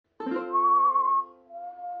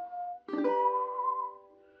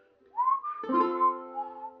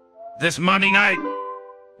This Monday night,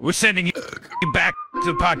 we're sending you back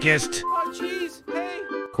to the podcast. Oh, jeez. Hey.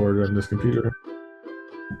 Recorder on this computer.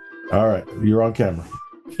 All right, you're on camera.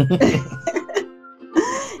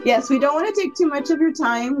 Yes, we don't want to take too much of your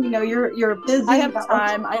time. You know, you're busy. I have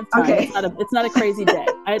time. Okay. It's not a crazy day.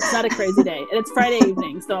 It's not a crazy day, and it's Friday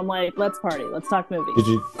evening, so I'm like, let's party. Let's talk movies. Did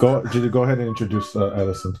you go ahead and introduce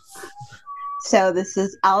Alison? So this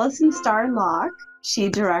is Alison Locke. She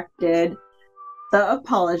directed The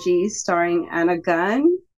Apology, starring Anna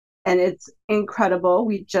Gunn, and it's incredible.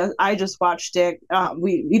 I just watched it.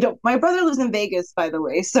 We don't. My brother lives in Vegas, by the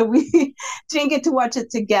way, so we didn't get to watch it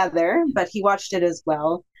together, but he watched it as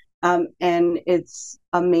well. And it's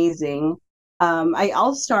amazing.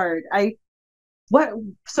 I'll start. How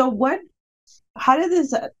did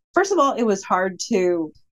this, first of all, it was hard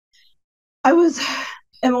I was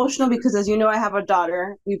emotional because, as you know, I have a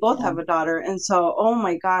daughter. We both have a daughter. And so, oh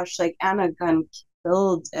my gosh, like Anna Gunn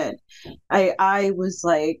killed it. I was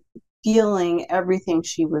like feeling everything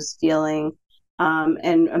she was feeling,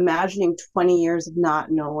 and imagining 20 years of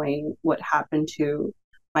not knowing what happened to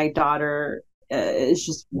my daughter is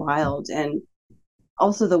just wild. And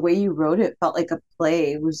also the way you wrote it felt like a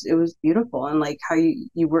play. It was beautiful, and like how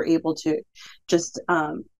you were able to just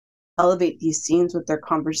elevate these scenes with their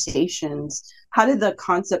conversations. How did the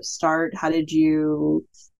concept start? How did you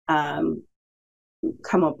come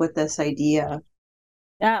up with this idea?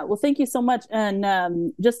 Yeah, well, thank you so much.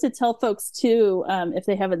 And just to tell folks too, if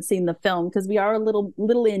they haven't seen the film, because we are a little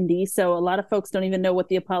indie, so a lot of folks don't even know what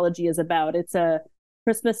The Apology is about. It's a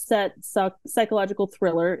Christmas set psychological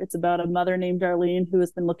thriller. It's about a mother named Darlene who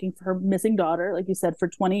has been looking for her missing daughter, like you said, for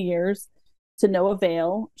 20 years to no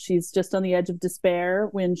avail. She's just on the edge of despair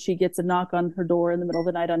when she gets a knock on her door in the middle of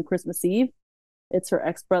the night on Christmas Eve. It's her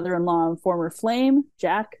ex-brother-in-law and former flame,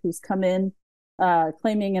 Jack, who's come in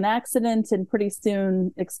claiming an accident, and pretty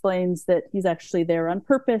soon explains that he's actually there on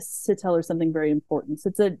purpose to tell her something very important. So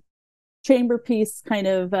it's a chamber piece, kind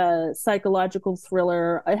of psychological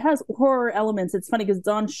thriller. It has horror elements. It's funny because it's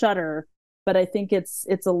on Shudder, but I think it's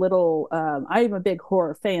a little. I'm a big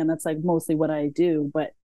horror fan. That's like mostly what I do,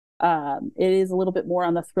 but it is a little bit more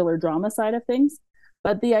on the thriller drama side of things.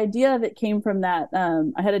 But the idea of it came from that.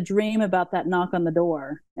 I had a dream about that knock on the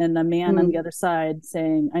door and a man on the other side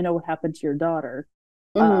saying, "I know what happened to your daughter."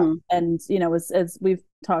 And you know, as we've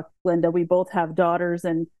talked, Linda, we both have daughters,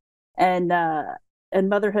 and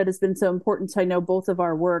motherhood has been so important to, I know, both of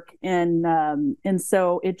our work. And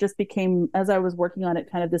so it just became, as I was working on it,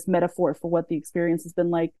 kind of this metaphor for what the experience has been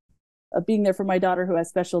like of being there for my daughter who has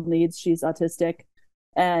special needs. She's autistic,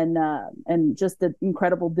 and just the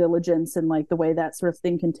incredible diligence and like the way that sort of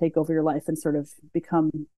thing can take over your life and sort of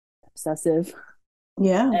become obsessive.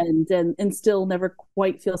 Yeah. And still never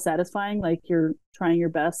quite feel satisfying. Like you're trying your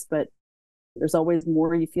best, but there's always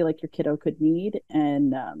more you feel like your kiddo could need.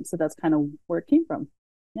 And so that's kind of where it came from.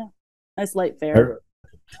 Yeah. Nice light fare.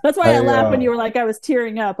 That's why I laughed when you were like, I was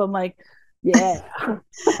tearing up. I'm like, yeah.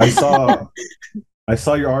 I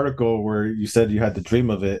saw your article where you said you had the dream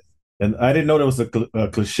of it. And I didn't know that was a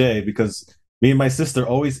cliche, because me and my sister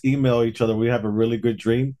always email each other. We have a really good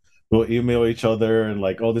dream. We'll email each other and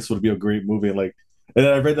like, oh, this would be a great movie. And like, and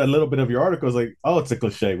then I read that little bit of your article. I was like, oh, it's a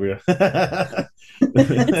cliche.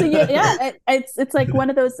 It's like one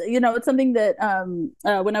of those, you know, it's something that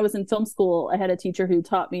when I was in film school, I had a teacher who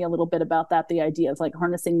taught me a little bit about that, the idea of like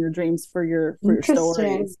harnessing your dreams for your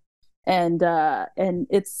stories. And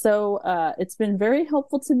it's so it's been very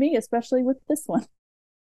helpful to me, especially with this one.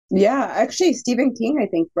 Yeah, actually, Stephen King, I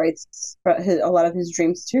think, writes a lot of his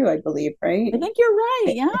dreams too, I believe, right? I think you're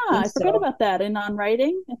right. Yeah, I forgot about that. And on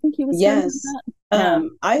writing, I think he was. Yes. Yeah.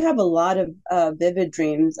 I have a lot of vivid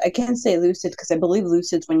dreams. I can't say lucid because I believe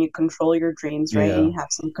lucid's when you control your dreams, right? Yeah. And you have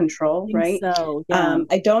some control, right? So, yeah.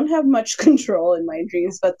 I don't have much control in my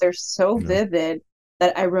dreams, but they're so vivid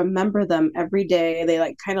that I remember them every day. They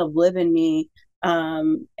like kind of live in me.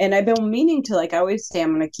 And I've been meaning to, like, I always say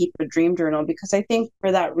I'm going to keep a dream journal because I think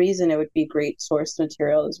for that reason it would be great source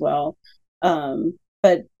material as well.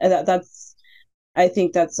 But I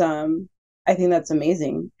think that's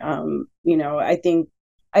amazing. You know, I think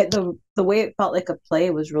the way it felt like a play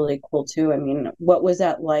was really cool too. I mean, what was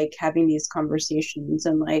that like, having these conversations,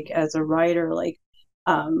 and like as a writer, like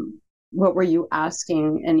what were you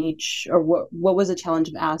asking in each, or what was the challenge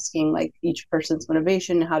of asking like each person's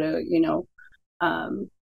motivation, how to, you know,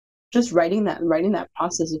 just writing that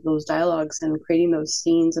process of those dialogues and creating those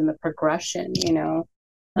scenes and the progression, you know.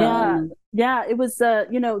 Yeah, it was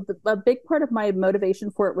you know, a big part of my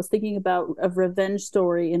motivation for it was thinking about a revenge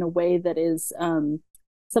story in a way that is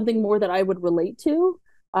something more that I would relate to.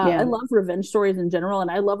 I love revenge stories in general, and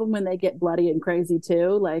I love them when they get bloody and crazy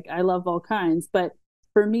too. Like, I love all kinds, but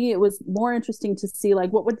for me, it was more interesting to see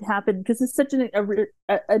like what would happen, because it's such an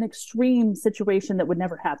extreme situation that would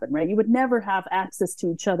never happen, right? You would never have access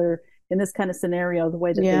to each other in this kind of scenario the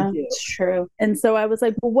way that they do. It's true. And so I was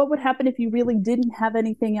like, well, what would happen if you really didn't have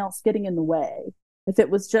anything else getting in the way? If it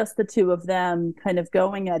was just the two of them kind of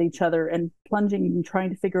going at each other and plunging and trying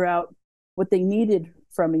to figure out what they needed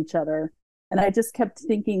from each other. And I just kept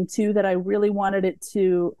thinking too that I really wanted it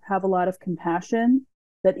to have a lot of compassion,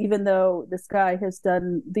 that even though this guy has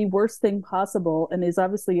done the worst thing possible and is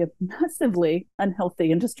obviously a massively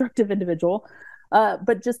unhealthy and destructive individual,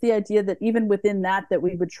 but just the idea that even within that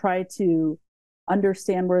we would try to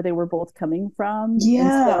understand where they were both coming from. And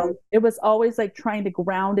so it was always like trying to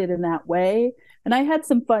ground it in that way. And I had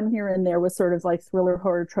some fun here and there with sort of like thriller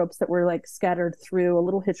horror tropes that were like scattered through, a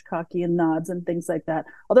little Hitchcockian nods and things like that.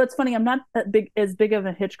 Although it's funny, I'm not as big of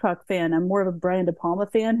a Hitchcock fan. I'm more of a Brian De Palma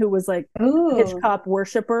fan, who was like a Hitchcock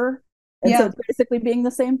worshiper. And so it's basically being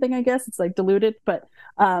the same thing, I guess. It's like diluted, but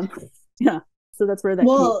so that's where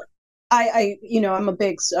that came. I'm a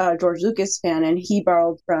big George Lucas fan, and he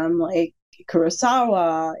borrowed from like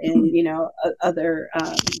Kurosawa and other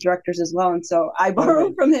directors as well, and so I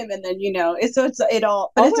borrowed from him, and then it's a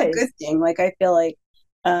good thing. Like, I feel like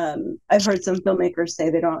I've heard some filmmakers say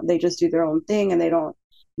they just do their own thing and they don't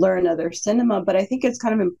learn other cinema, but I think it's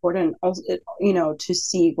kind of important also, to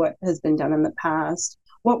see what has been done in the past,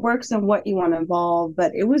 what works and what you want to evolve.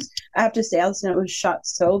 But I have to say, Alison, it was shot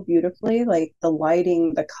so beautifully, like the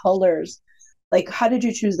lighting, the colors. Like, how did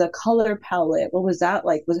you choose the color palette? What was that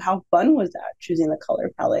like? How fun was that, choosing the color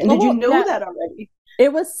palette? And did you know that already?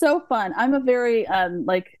 It was so fun. I'm a very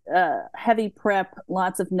heavy prep,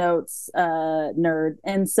 lots of notes nerd,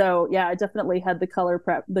 and so I definitely had the color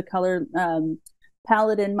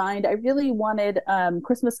palette in mind. I really wanted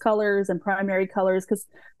Christmas colors and primary colors, because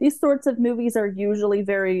these sorts of movies are usually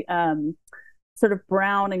very sort of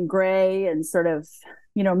brown and gray and sort of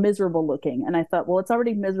miserable looking. And I thought, well, it's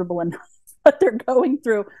already miserable enough what they're going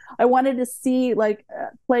through. I wanted to see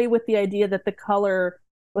play with the idea that the color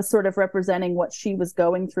was sort of representing what she was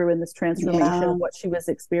going through in this transformation, what she was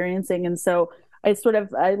experiencing. And so I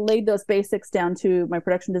laid those basics down to my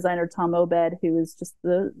production designer, Tom Obed, who is just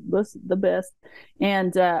the best,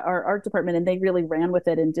 and our art department, and they really ran with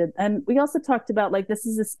it and did. And we also talked about this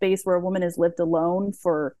is a space where a woman has lived alone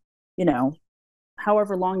for,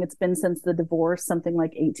 however long it's been since the divorce, something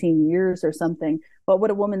like 18 years or something. What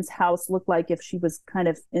would a woman's house look like if she was kind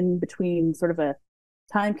of in between sort of a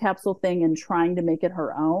time capsule thing and trying to make it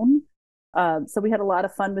her own? So we had a lot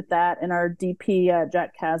of fun with that. And our DP,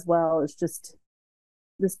 Jack Caswell, is just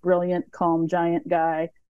this brilliant, calm, giant guy.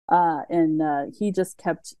 And he just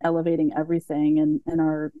kept elevating everything. And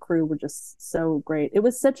our crew were just so great. It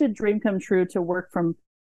was such a dream come true to work from,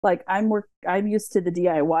 I'm used to the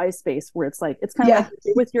DIY space where it's kind of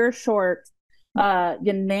like with your short,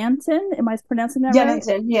 Yananton. Am I pronouncing that right?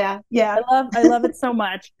 Yananton, yeah. I love it so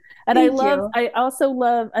much. And I also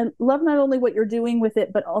love not only what you're doing with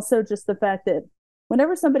it, but also just the fact that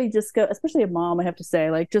whenever somebody just goes, especially a mom, I have to say,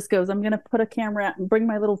 just goes, I'm going to put a camera out and bring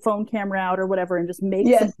my little phone camera out or whatever and just make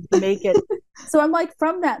it. So I'm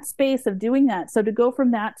from that space of doing that. So to go from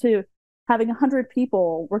that to having 100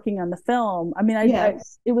 people working on the film, I mean,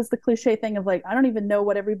 it was the cliche thing of I don't even know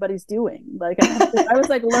what everybody's doing. I was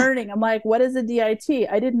learning. I'm what is a DIT?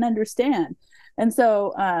 I didn't understand. And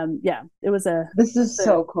so, it was this is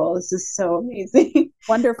so cool. This is so amazing.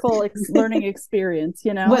 Wonderful learning experience,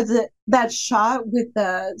 Was it that shot with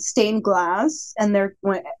the stained glass and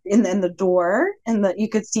the door and you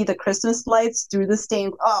could see the Christmas lights through the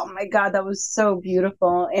stained? Oh my God, that was so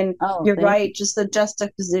beautiful. And you're right. Just the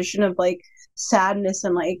juxtaposition of sadness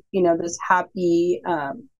and this happy,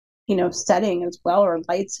 setting as well, or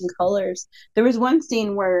lights and colors. There was one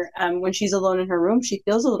scene where when she's alone in her room, she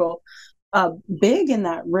feels a little big in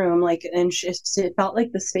that room, and it felt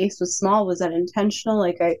like the space was small. Was that intentional?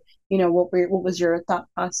 What was your thought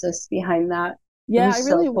process behind that? I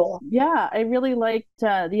really liked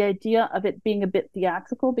the idea of it being a bit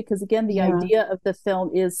theatrical, because again, the idea of the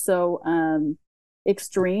film is so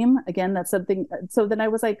extreme. Again, that's something. So then I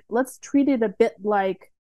was let's treat it a bit like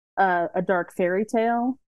a dark fairy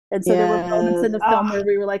tale. And so there were moments in the film where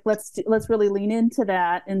we were let's really lean into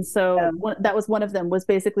that. And so that was one of them, was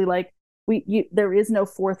basically there is no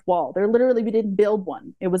fourth wall. We didn't build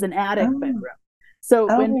one. It was an attic bedroom. So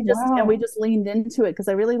we just leaned into it, because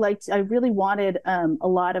I really wanted a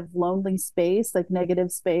lot of lonely space,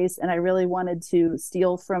 negative space. And I really wanted to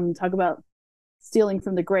talk about stealing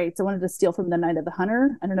from the greats. I wanted to steal from The Night of the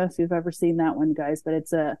Hunter. I don't know if you've ever seen that one, guys, but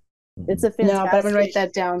it's a It's a fantastic. No, but I'm gonna write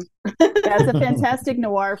that down. That's a fantastic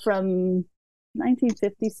noir from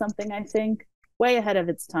 1950 something, I think, way ahead of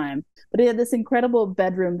its time. But it had this incredible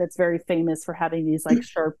bedroom that's very famous for having these like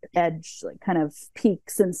sharp edge, like kind of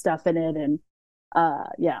peaks and stuff in it, and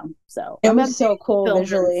so it was so cool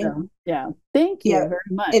visually. So, thank you very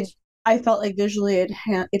much. I felt like visually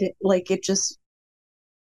it just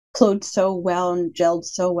flowed so well and gelled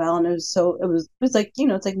so well, and it was like, you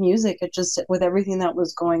know, it's like music. It just, with everything that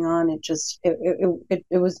was going on, it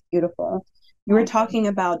was beautiful. You were talking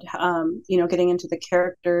about you know, getting into the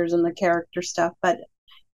characters and the character stuff, but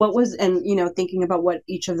what was, and you know, thinking about what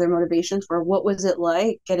each of their motivations were, what was it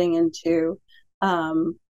like getting into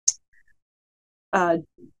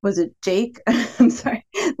was it Jake? I'm sorry.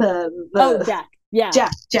 Jack. Yeah.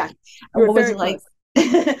 Jack. What was it like?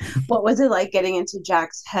 What was it like getting into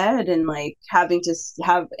Jack's head and like having to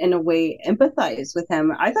have, in a way, empathize with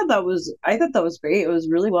him? I thought that was great. It was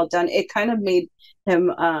really well done. It kind of made him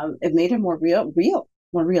more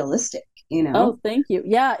more realistic, you know. Oh, thank you.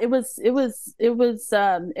 Yeah, it was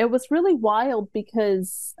really wild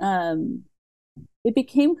because it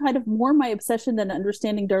became kind of more my obsession than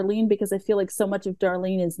understanding Darlene, because I feel like so much of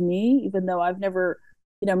Darlene is me, even though I've never,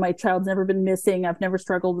 you know, my child's never been missing. I've never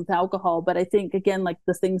struggled with alcohol. But I think, again, like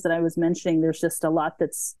the things that I was mentioning, there's just a lot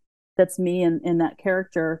that's me in that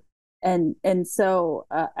character. And so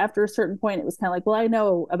after a certain point, it was kind of like, well, I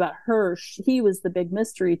know about her. He was the big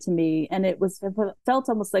mystery to me. And it felt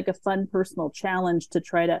almost like a fun personal challenge to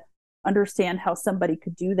try to understand how somebody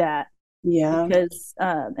could do that. Yeah. Because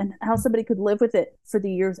and how somebody could live with it for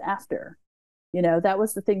the years after. You know, that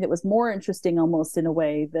was the thing that was more interesting almost in a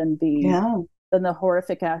way than the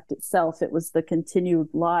horrific act itself. It was the continued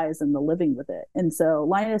lies and the living with it. And so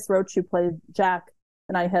Linus Roach, who played Jack,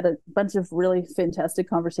 and I had a bunch of really fantastic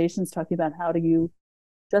conversations talking about how do you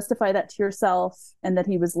justify that to yourself, and that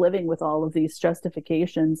he was living with all of these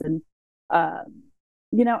justifications. And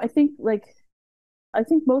you know, I think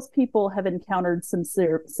most people have encountered some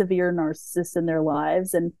severe narcissists in their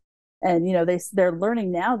lives, and you know, they're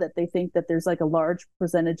learning now that they think that there's like a large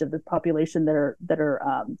percentage of the population that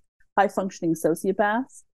are high functioning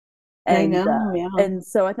sociopaths. And I know, and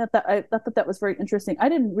so I thought that was very interesting. I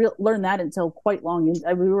didn't learn that until quite long.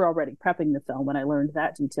 We were already prepping the film when I learned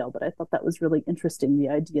that detail, but I thought that was really interesting. The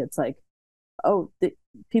idea, it's like,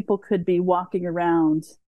 people could be walking around,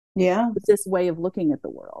 with this way of looking at the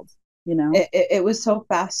world. You know, it was so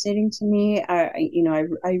fascinating to me.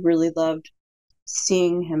 I really loved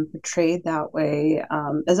seeing him portrayed that way.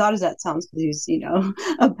 As odd as that sounds, because he's, you know,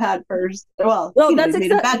 a bad person. Well, he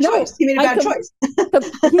made a bad choice. He made a bad choice.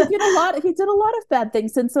 He did a lot of bad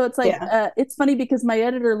things, and so it's like it's funny because my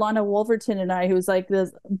editor Lana Wolverton and I, who's like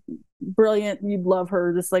this brilliant, you'd love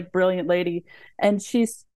her, this like brilliant lady, and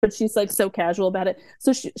she's like so casual about it.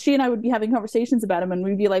 So she and I would be having conversations about him, and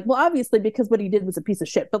we'd be like, well, obviously because what he did was a piece of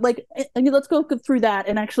shit, but like, let's go through that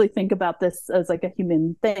and actually think about this as like a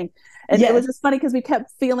human thing. And it was just funny because we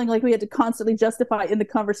kept feeling like we had to constantly justify in the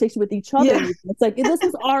conversation with each other. Yeah. It's like, this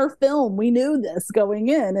is our film. We knew this going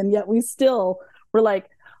in, and yet we still were like,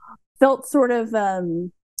 felt sort of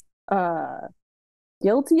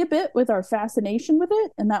guilty a bit with our fascination with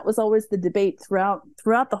it. And that was always the debate throughout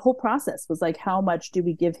the whole process, was like, how much do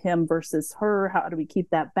we give him versus her? How do we keep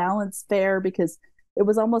that balance fair? Because it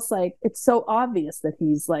was almost like, it's so obvious that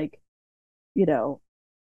he's like, you know,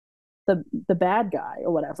 the bad guy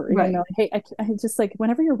or whatever. Right. You know, hey, I just like,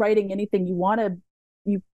 whenever you're writing anything,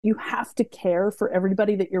 you have to care for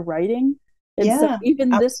everybody that you're writing. And so even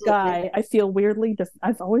this guy, I've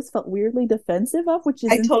always felt weirdly defensive of, which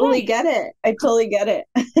is totally get it. I totally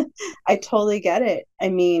get it. I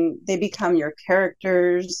mean, they become your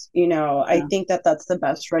characters, you know. I think that's the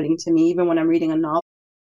best writing to me, even when I'm reading a novel.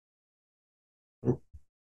 You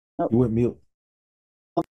went mute.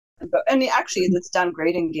 And actually, it's done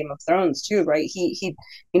great in Game of Thrones too, right? He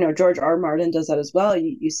you know, George R. Martin does that as well.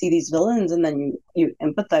 You see these villains, and then you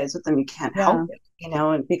empathize with them. You can't help it, you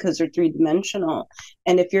know, and because they're 3-dimensional.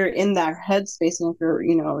 And if you're in that headspace, and if you're,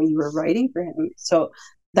 you know, you were writing for him, so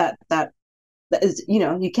that is, you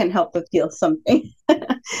know, you can't help but feel something.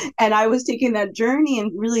 And I was taking that journey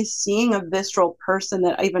and really seeing a visceral person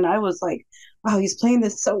that even I was like, wow, he's playing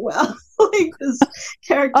this so well. Like, this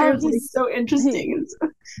character is like so interesting.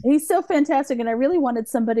 He's so fantastic. And I really wanted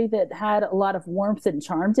somebody that had a lot of warmth and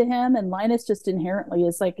charm to him. And Linus just inherently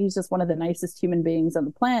is like, he's just one of the nicest human beings on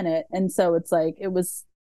the planet. And so it's like, it was,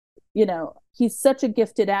 you know, he's such a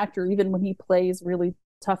gifted actor, even when he plays really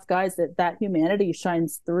tough guys, that humanity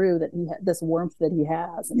shines through, that he this warmth that he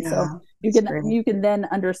has. And so you can then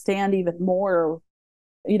understand even more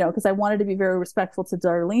because I wanted to be very respectful to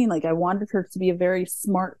Darlene. Like I wanted her to be a very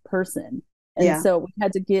smart person. And so we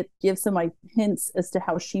had to give some like hints as to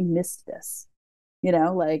how she missed this,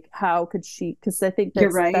 like how could she, because I think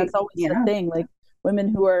that's always the thing, like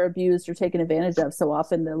women who are abused or taken advantage of, so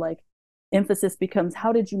often the like emphasis becomes,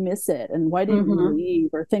 how did you miss it? And why didn't you leave?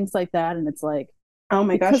 Or things like that. And it's like, oh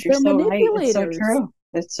my gosh, you're so right. It's so true.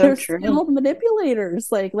 It's so true. They're skilled manipulators.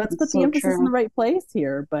 Like, let's put the emphasis in the right place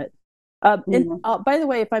here. But and by the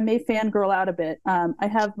way, if I may fangirl out a bit, I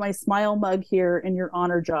have my smile mug here in your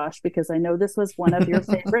honor, Josh, because I know this was one of your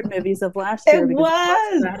favorite movies of last year. It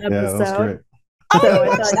was. That episode. Yeah, that was great. So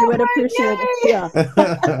I thought you would appreciate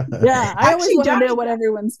it. Yeah. I always want to know what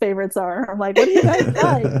everyone's favorites are. I'm like, what do you guys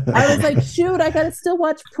like? I was like, shoot, I gotta still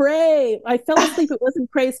watch Prey. I fell asleep. It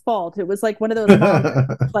wasn't Prey's fault. It was like one of those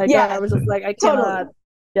moments. Like, I was just like, I cannot.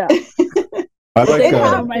 Yeah. I like.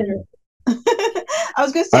 I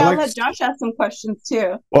was gonna say I'll let Josh ask some questions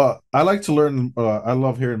too. Well, I like to learn. I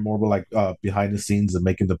love hearing more about like behind the scenes and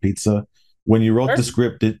making the pizza. When you wrote the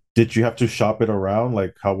script, did you have to shop it around?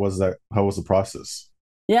 Like, how was that? How was the process?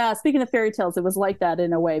 Yeah, speaking of fairy tales, it was like that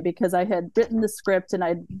in a way, because I had written the script and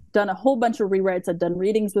I'd done a whole bunch of rewrites. I'd done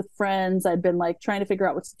readings with friends. I'd been like trying to figure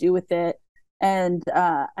out what to do with it. And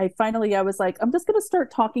I was like, I'm just going to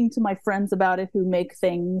start talking to my friends about it who make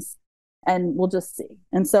things, and we'll just see.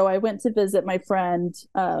 And so I went to visit my friend.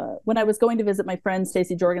 When I was going to visit my friend,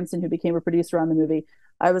 Stacey Jorgensen, who became a producer on the movie,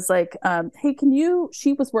 I was like, hey,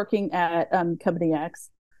 she was working at Company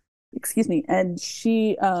X, excuse me. And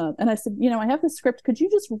she, and I said, I have this script. Could you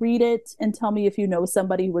just read it and tell me if you know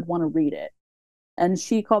somebody who would want to read it? And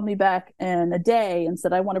she called me back in a day and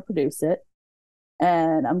said, I want to produce it.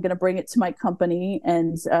 And I'm going to bring it to my company,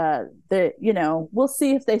 and we'll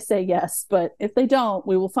see if they say yes. But if they don't,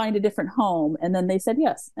 we will find a different home. And then they said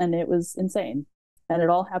yes, and it was insane. And it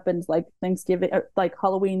all happened like Thanksgiving, like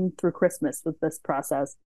Halloween through Christmas with this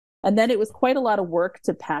process. And then it was quite a lot of work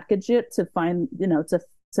to package it, to find,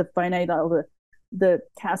 to find out all the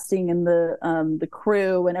casting and the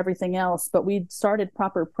crew and everything else. But we started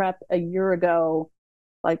proper prep a year ago,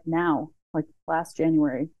 like last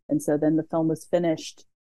January. And so then the film was finished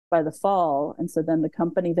by the fall. And so then the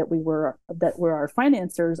company that were our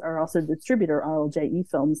financiers are also the distributor, RLJE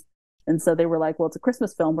Films. And so they were like, well, it's a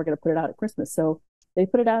Christmas film. We're going to put it out at Christmas. So they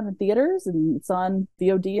put it out in theaters, and it's on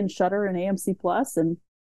VOD and Shudder and AMC Plus, and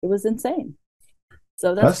it was insane.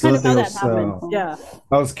 So that's kind of how that happened. Yeah.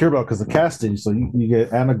 I was curious about, because the casting, so you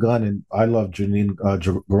get Anna Gunn, and I love Janine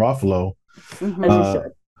Garofalo. As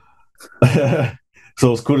you should.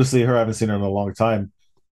 So it's cool to see her. I haven't seen her in a long time.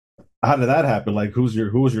 How did that happen? Like, who was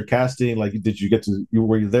your casting? Like,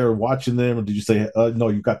 were you there watching them, or did you say, no,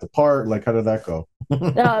 you got the part? Like, how did that go?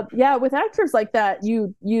 Yeah, with actors like that,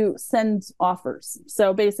 you send offers.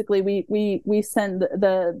 So basically, we send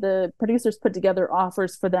the producers put together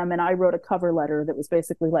offers for them, and I wrote a cover letter that was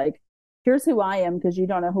basically like, here's who I am, because you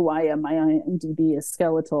don't know who I am. My IMDb is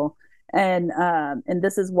skeletal. And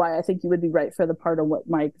this is why I think you would be right for the part of what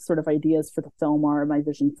my sort of ideas for the film are, my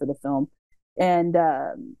vision for the film.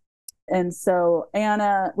 And so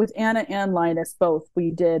with Anna and Linus both,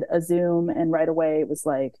 we did a Zoom, and right away it was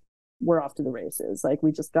like, we're off to the races. Like,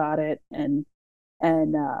 we just got it. And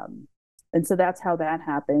so that's how that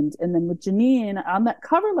happened. And then with Janine, on that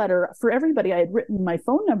cover letter for everybody, I had written my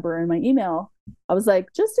phone number and my email. I was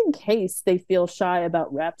like, just in case they feel shy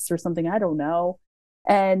about reps or something, I don't know.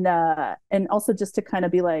 And also just to kind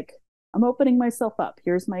of be like, I'm opening myself up.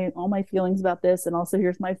 Here's all my feelings about this, and also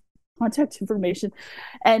here's my contact information.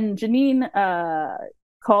 And Janine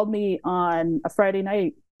called me on a Friday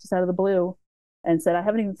night, just out of the blue, and said, I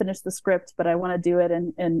haven't even finished the script, but I want to do it.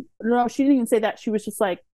 And no, she didn't even say that. She was just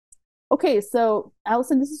like, okay, so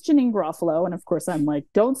Alison, this is Janine Garofalo. And of course I'm like,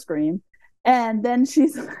 don't scream. And then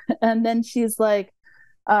she's like,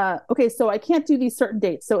 okay, so I can't do these certain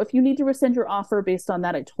dates. So if you need to rescind your offer based on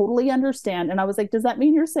that, I totally understand. And I was like, does that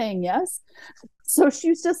mean you're saying yes? So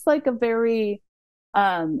she's just like a very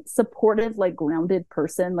supportive, like grounded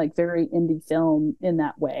person, like very indie film in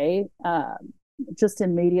that way. Just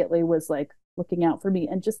immediately was like looking out for me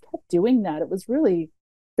and just kept doing that. It was really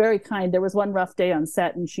very kind. There was one rough day on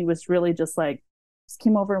set, and she was really just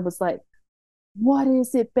came over and was like, what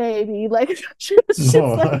is it, baby? Like, she was just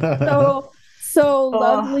like so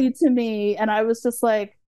lovely to me. And I was just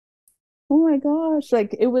like, oh my gosh.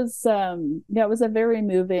 Like, it was it was a very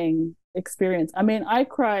moving experience. I mean, I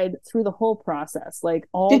cried through the whole process, like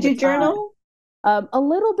all the time. Did you journal? A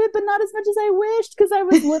little bit, but not as much as I wished, because I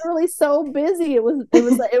was literally so busy. It would be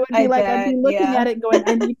like, I'd be looking at it going,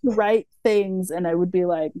 I need to write things, and I would be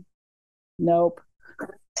like, nope.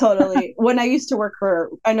 Totally. When I used to work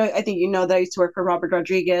I think you know that I used to work for Robert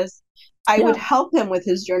Rodriguez. I would help him with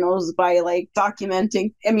his journals by like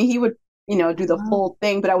documenting. I mean, he would, do the full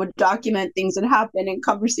thing, but I would document things that happened in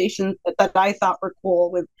conversations that I thought were cool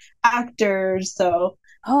with actors. So,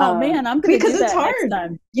 man, I'm gonna because do it's that hard. next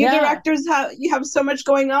time. You directors you have so much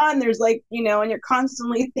going on. There's like, and you're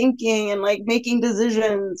constantly thinking and like making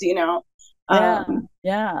decisions. Yeah.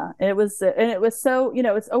 It was so,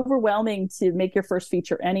 it's overwhelming to make your first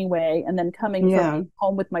feature anyway, and then coming from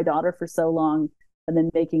home with my daughter for so long and then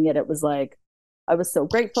making it was like, I was so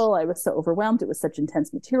grateful. I was so overwhelmed. It was such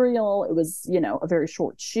intense material. It was, a very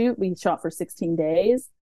short shoot. We shot for 16 days.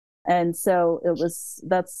 And so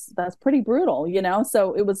that's pretty brutal,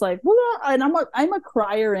 so it was like, well, and I'm a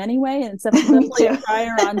crier anyway, and especially a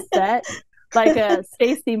crier on set. Like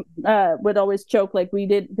Stacy would always joke, like we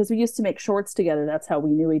did, because we used to make shorts together. That's how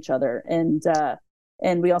we knew each other.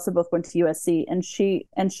 And we also both went to USC, and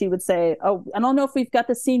she would say, oh, I don't know if we've got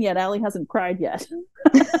the scene yet. Allie hasn't cried yet.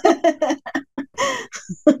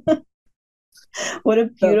 What a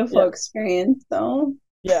beautiful experience, though.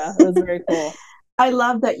 Yeah, it was very cool. I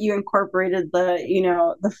love that you incorporated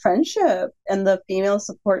the friendship and the female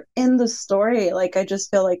support in the story. Like, I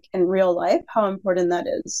just feel like in real life, how important that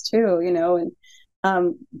is too,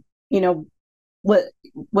 and, what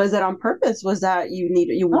was it on purpose? Was that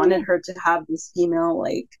you wanted her to have this female,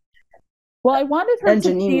 like, well, I wanted her to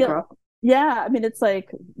Janine feel, I mean, it's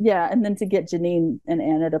like, and then to get Janine and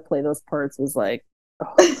Anna to play those parts was like,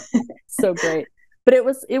 so great. But it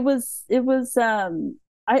was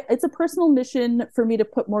it's a personal mission for me to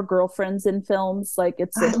put more girlfriends in films. Like,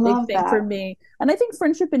 it's a big thing for me. And I think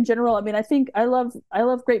friendship in general, I mean, I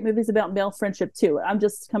love great movies about male friendship too. I'm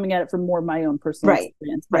just coming at it from more my own personal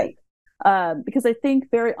experience. Right. Because I think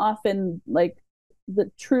very often, like,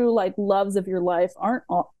 the true, like, loves of your life aren't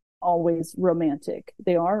always romantic.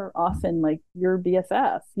 They are often like your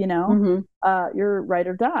BFF, your ride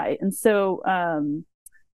or die. And so,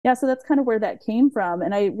 so that's kind of where that came from.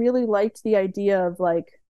 And I really liked the idea of, like,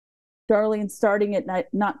 Darlene starting at night,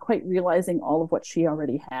 not quite realizing all of what she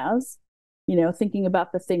already has, thinking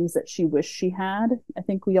about the things that she wished she had. I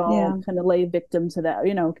think we all kind of lay victim to that,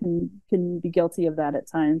 can be guilty of that at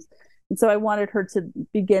times. And so I wanted her to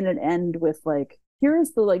begin and end with, like, here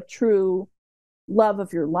is the, like, true love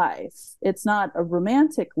of your life. It's not a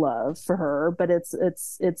romantic love for her, but it's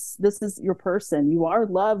this is your person. You are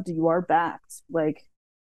loved, you are backed. Like,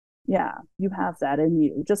 you have that in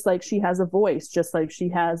you, just like she has a voice, just like she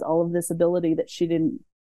has all of this ability that she didn't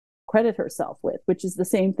credit herself with, which is the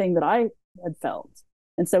same thing that I had felt.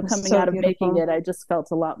 And so coming out of making it, I just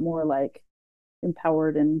felt a lot more like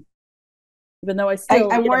empowered. And even though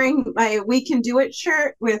I'm wearing my "We Can Do It"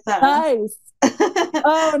 shirt with nice.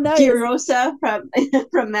 Oh, nice. Girosa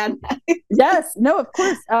from Mad Max. Yes, no, of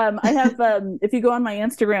course. I have, if you go on my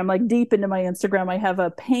Instagram, like deep into my Instagram, I have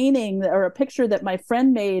a painting or a picture that my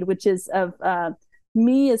friend made, which is of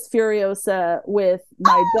me as Furiosa with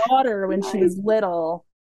my daughter when she was little,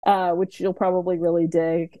 which you'll probably really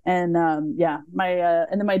dig. And and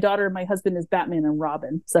then my daughter and my husband is Batman and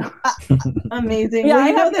Robin. So amazing. Yeah, I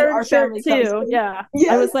have their shirt too. Yeah.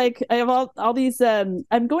 I was like, I have all these.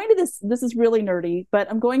 I'm going to this is really nerdy, but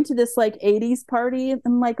I'm going to this, like, 80s party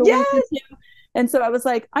in like a week or two. And so I was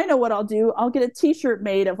like, I know what I'll do. I'll get a t-shirt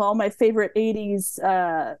made of all my favorite 80s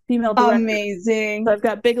female directors. Amazing. So I've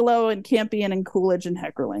got Bigelow and Campion and Coolidge and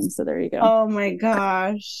Heckerling. So there you go. Oh my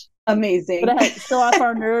gosh. Amazing. But I had to show off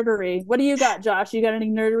our nerdery. What do you got, Josh? You got any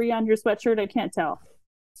nerdery on your sweatshirt? I can't tell.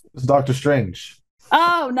 It's Doctor Strange.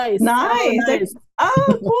 Oh, nice. Nice.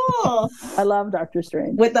 Oh, cool. I love Doctor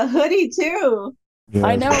Strange. With a hoodie too. Yeah,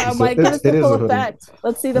 I know. I'm like, give us the full effect.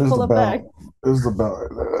 Let's see the full effect. This is about.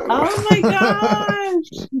 Oh my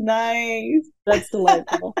gosh. Nice. That's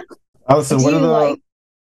delightful. Alison, what are the...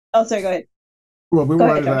 Oh, sorry, go ahead. Well, we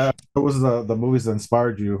wanted to ask, what was the movies that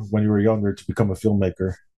inspired you when you were younger to become a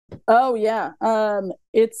filmmaker? Oh yeah.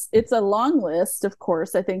 It's a long list, of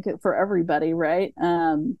course, I think, for everybody, right?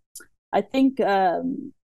 I think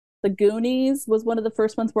The Goonies was one of the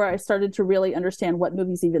first ones where I started to really understand what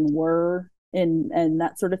movies even were and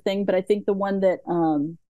that sort of thing. But I think the one that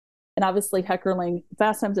and obviously Heckerling,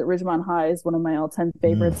 Fast Times at Ridgemont High is one of my all-time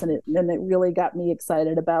favorites, and it really got me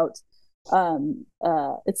excited about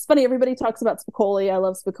it's funny, everybody talks about Spicoli. I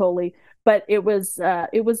love Spicoli, but it was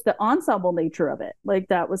the ensemble nature of it. Like,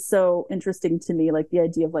 that was so interesting to me, like the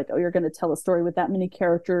idea of, like, oh, you're going to tell a story with that many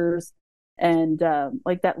characters, and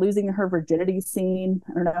like that losing her virginity scene.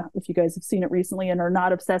 I don't know if you guys have seen it recently and are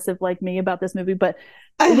not obsessive like me about this movie, but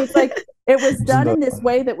it was like it was done in this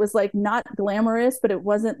way that was, like, not glamorous, but it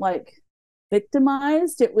wasn't like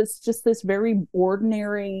victimized. It was just this very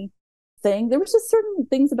ordinary thing. There was just certain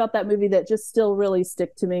things about that movie that just still really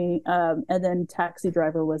stick to me. And then Taxi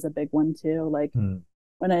Driver was a big one too. Like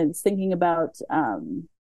when I was thinking about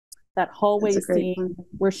that hallway scene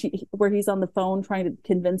where he's on the phone trying to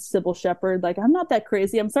convince Sybil Shepherd, like, I'm not that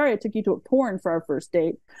crazy. I'm sorry I took you to a porn for our first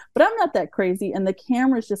date, but I'm not that crazy. And the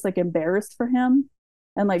camera's just like embarrassed for him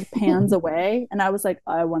and like pans away. And I was like,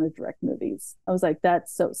 I want to direct movies. I was like,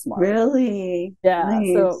 that's so smart. Really? Yeah.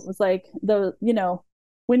 Nice. So it was like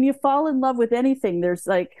when you fall in love with anything, there's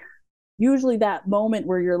like usually that moment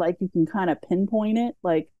where you're like, you can kind of pinpoint it.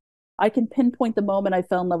 Like I can pinpoint the moment I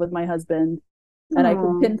fell in love with my husband. And I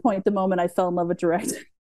can pinpoint the moment I fell in love with directing.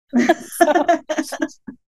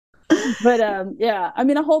 But yeah, I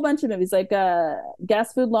mean, a whole bunch of movies like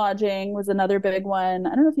Gas Food Lodging was another big one.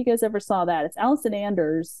 I don't know if you guys ever saw that. It's Allison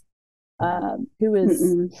Anders, who is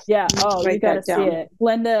you got to see it.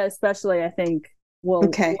 Glenda especially, I think,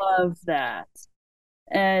 will love that.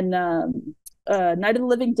 And Night of the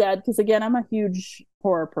Living Dead, because again, I'm a huge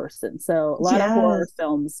horror person, so a lot of horror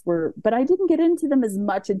films but I didn't get into them as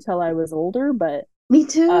much until I was older. But me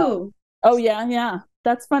too.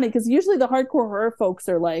 That's funny because usually the hardcore horror folks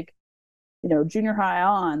are like, junior high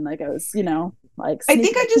on. Like I was, like I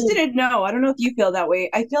think I just didn't know. I don't know if you feel that way.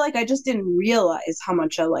 I feel like I just didn't realize how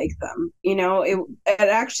much I like them. It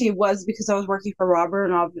actually was because I was working for Robert,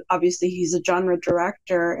 and obviously he's a genre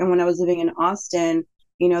director. And when I was living in Austin,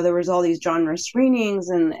 there was all these genre screenings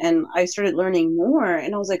and I started learning more,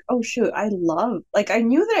 and I was like, oh shoot, I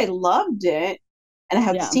knew that I loved it and I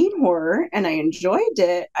had seen horror and I enjoyed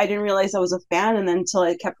it. I didn't realize I was a fan, and then until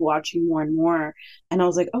I kept watching more and more, and I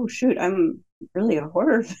was like, oh shoot, I'm really a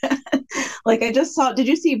horror fan. Like I just did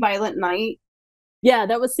you see Violent Night? Yeah,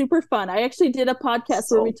 that was super fun. I actually did a podcast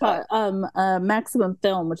where we talked Maximum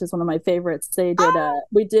Film, which is one of my favorites. They did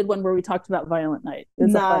we did one where we talked about Violent Night.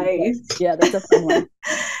 Nice. Yeah, that's a fun one.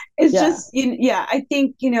 It's just I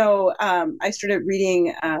think I started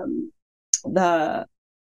reading the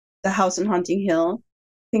House on Haunting Hill.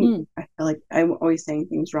 I feel like I'm always saying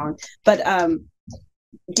things wrong. But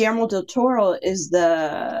Guillermo del Toro is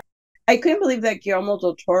I couldn't believe that Guillermo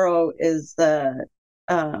del Toro is the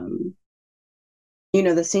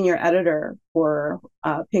the senior editor for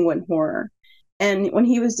Penguin Horror. And when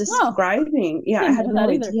he was describing, I had no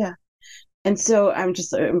idea. And so I'm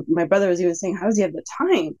just, my brother was even saying, how does he have the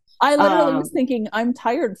time? I literally was thinking, I'm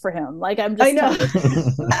tired for him. Like, I'm just tired.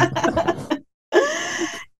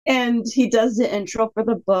 And he does the intro for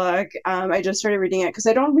the book. I just started reading it because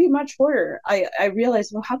I don't read much horror. I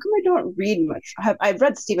realized, well, how come I don't read much? I've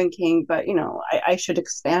read Stephen King, but, I should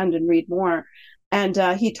expand and read more. And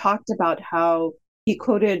he talked about how he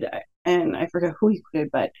quoted, and I forget who he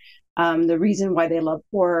quoted, but the reason why they love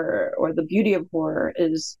horror or the beauty of horror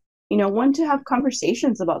is, one, to have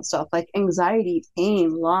conversations about stuff like anxiety,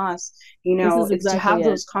 pain, loss, it's to have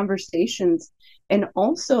those conversations. And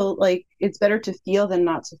also, like, it's better to feel than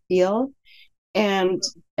not to feel. And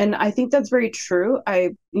I think that's very true.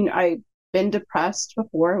 I've been depressed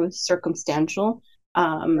before. It was circumstantial.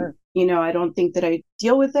 Sure. I don't think that I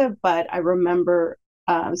deal with it, but I remember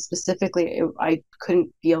specifically, I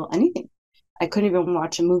couldn't feel anything. I couldn't even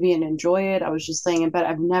watch a movie and enjoy it. I was just laying in bed.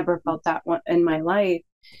 I've never felt that one in my life.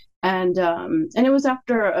 And it was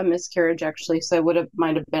after a miscarriage, actually. So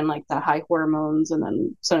might have been like the high hormones and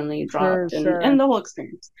then suddenly dropped and the whole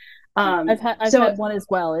experience. I've had one as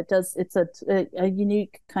well. It's a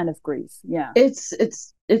unique kind of grief. Yeah. It's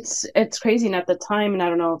crazy. And at the time, and I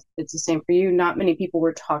don't know if it's the same for you, not many people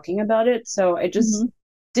were talking about it. So I just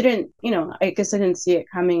didn't, I guess I didn't see it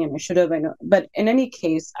coming, and I should have, I know. But in any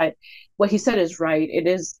case, what he said is right. It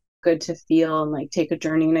is good to feel and like take a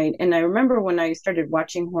journey. And I remember when I started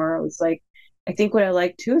watching horror, I was like, I think what I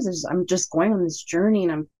like too is I'm just going on this journey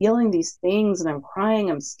and I'm feeling these things and I'm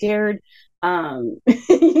crying, I'm scared. And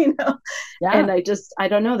I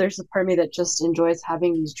don't know, there's a part of me that just enjoys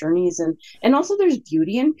having these journeys, and also there's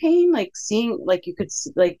beauty in pain, like seeing, like you could see,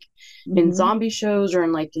 like in zombie shows or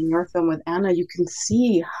in your film with Anna, you can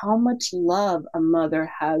see how much love a mother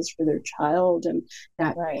has for their child and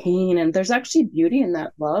that pain, and there's actually beauty in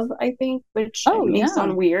that love, I think, which may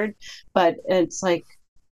sound weird, but it's like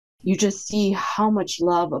you just see how much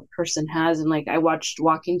love a person has. And like I watched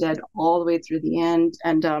Walking Dead all the way through the end,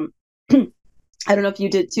 and I don't know if you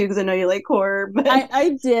did too, because I know you like horror. But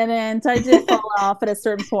I didn't. I did fall off at a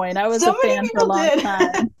certain point. I was a fan for a long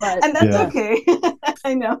time, and that's okay.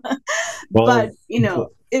 I know, well, but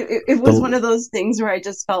it was one of those things where I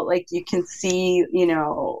just felt like you can see,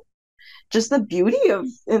 just the beauty of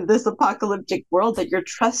in this apocalyptic world, that you're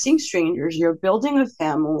trusting strangers, you're building a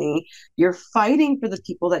family, you're fighting for the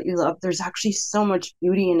people that you love. There's actually so much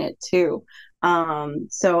beauty in it too.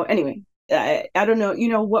 So anyway, I don't know,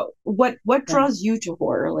 what draws you to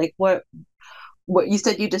horror? Like what you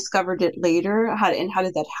said you discovered it later. How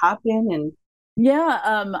did that happen? And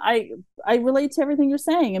I relate to everything you're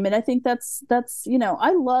saying. I mean, I think that's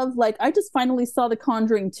I love, like, I just finally saw The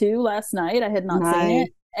Conjuring 2 last night. I had not seen it.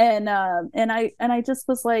 And I just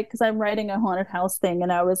was like, because I'm writing a haunted house thing,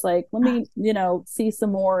 and I was like, let me see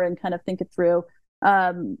some more and kind of think it through.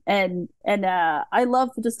 And I love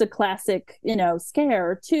just a classic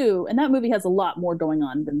scare too, and that movie has a lot more going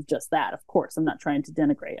on than just that. Of course, I'm not trying to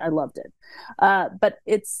denigrate. I loved it, but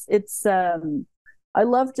it's I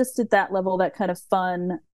love just at that level, that kind of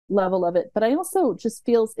fun level of it. But I also just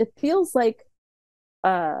feels like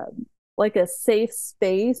a safe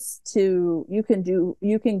space you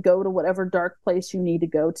can go to whatever dark place you need to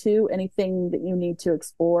go to. Anything that you need to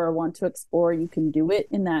explore or want to explore, you can do it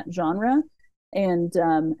in that genre. And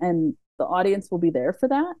the audience will be there for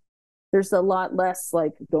that. There's a lot less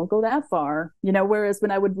like, don't go that far, whereas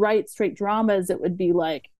when I would write straight dramas, it would be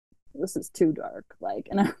like, this is too dark, like,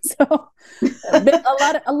 and so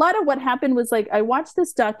a lot of what happened was, like, I watched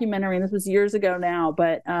this documentary, and this was years ago now,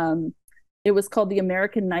 but it was called The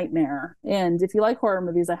American Nightmare, and if you like horror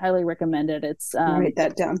movies, I highly recommend it. It's write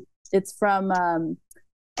that down. It's from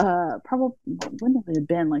probably, when have it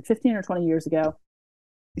been, like 15 or 20 years ago,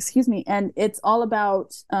 excuse me, and it's all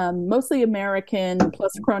about mostly American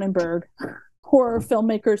plus Cronenberg horror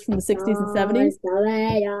filmmakers from the 60s and 70s.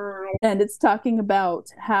 And it's talking about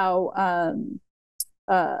how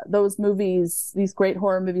those movies, these great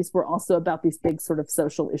horror movies, were also about these big sort of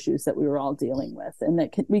social issues that we were all dealing with, and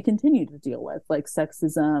that we continue to deal with, like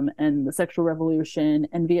sexism and the sexual revolution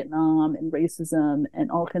and Vietnam and racism and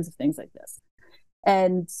all kinds of things like this.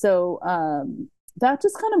 And so that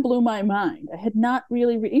just kind of blew my mind. I had not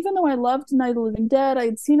really, even though I loved Night of the Living Dead, I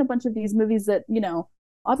had seen a bunch of these movies that,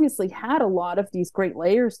 obviously had a lot of these great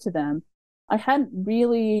layers to them. I hadn't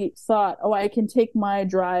really thought, I can take my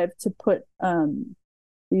drive to put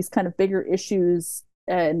these kind of bigger issues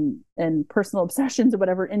and personal obsessions or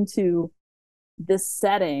whatever into this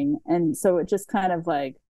setting. And so it just kind of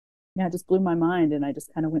like, it just blew my mind, and I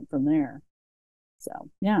just kind of went from there. So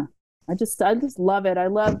yeah, I just love it. I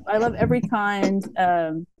love every kind.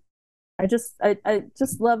 I just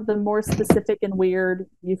love the more specific and weird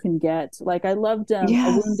you can get. Like, I loved did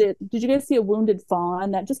you guys see A Wounded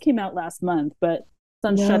Fawn? That just came out last month, but it's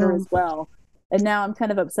on Shudder as well. And now I'm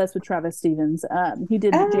kind of obsessed with Travis Stevens. He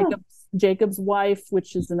did Jacob's Wife,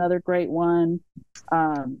 which is another great one.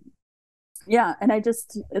 And I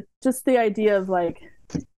just the idea of, like,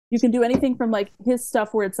 you can do anything from, like, his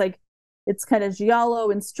stuff where it's like, it's kind of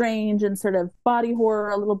giallo and strange and sort of body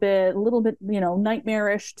horror a little bit,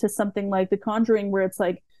 nightmarish, to something like The Conjuring, where it's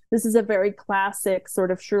like, this is a very classic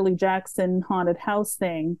sort of Shirley Jackson haunted house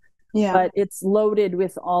thing. Yeah. But it's loaded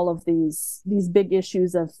with all of these big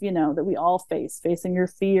issues of, that we all facing your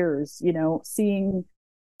fears, seeing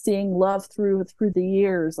love through the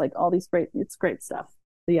years, like all these it's great stuff.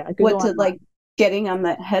 So yeah, what's it like getting on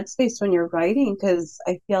that headspace when you're writing? Because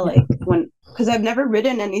I feel like because I've never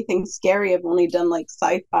written anything scary. I've only done like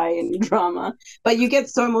sci-fi and drama, but you get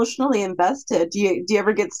so emotionally invested. Do you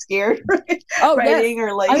ever get scared writing? Yes.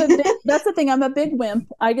 Or like that's the thing, I'm a big wimp.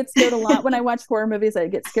 I get scared a lot when I watch horror movies. I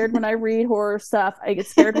get scared when I read horror stuff. I get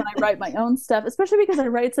scared when I write my own stuff, especially because I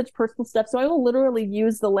write such personal stuff. So I will literally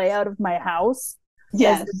use the layout of my house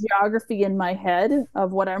as the geography in my head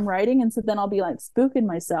of what I'm writing, and so then I'll be like spooking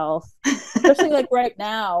myself, especially like right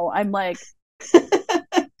now. I'm like,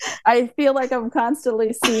 I feel like I'm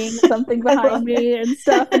constantly seeing something behind me and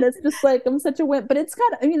stuff, and it's just like, I'm such a wimp. But it's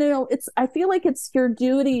kind of, I feel like it's your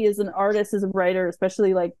duty as an artist, as a writer,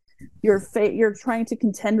 especially, like, you're trying to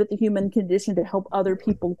contend with the human condition to help other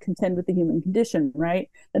people contend with the human condition, right?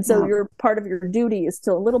 And so your part of your duty is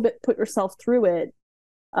to a little bit put yourself through it,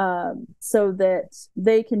 so that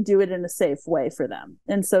they can do it in a safe way for them.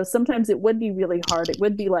 And so sometimes it would be really hard. It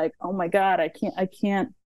would be like, oh my God, I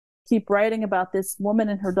can't keep writing about this woman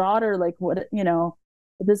and her daughter. Like, what,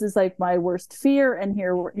 this is like my worst fear. And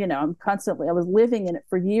here, I was living in it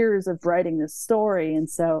for years of writing this story. And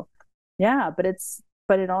so, yeah, but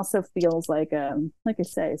it also feels like I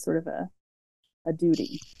say, sort of a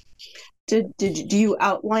duty. Do you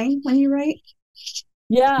outline when you write?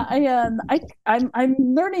 Yeah, I'm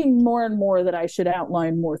learning more and more that I should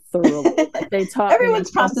outline more thoroughly. Like, they taught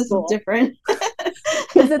everyone's process is different.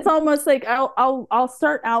 Because it's almost like I'll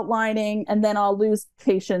start outlining and then I'll lose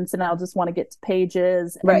patience and I'll just want to get to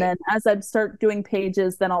pages. Right. And then as I start doing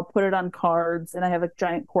pages, then I'll put it on cards, and I have a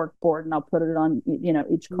giant cork board and I'll put it on,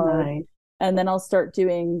 each card. Right. And then I'll start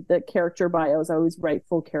doing the character bios. I always write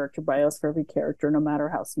full character bios for every character, no matter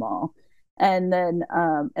how small. And then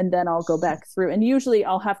I'll go back through, and usually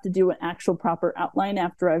I'll have to do an actual proper outline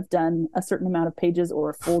after I've done a certain amount of pages, or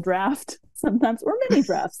a full draft sometimes, or mini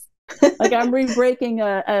drafts. Like I'm re-breaking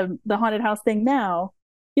the haunted house thing now.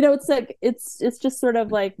 It's like it's just sort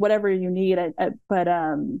of like whatever you need. But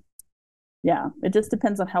yeah, it just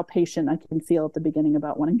depends on how patient I can feel at the beginning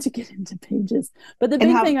about wanting to get into pages. But the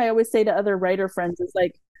big thing I always say to other writer friends is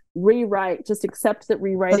like, rewrite. Just accept that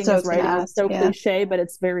rewriting is writing. It's so cliche, but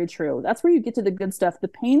it's very true. That's where you get to the good stuff. The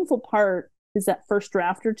painful part is that first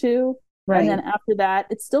draft or two. Right. And then after that,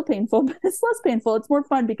 it's still painful, but it's less painful. It's more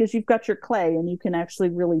fun because you've got your clay and you can actually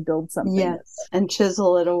really build something. Yes, and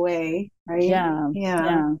chisel it away, right? Yeah.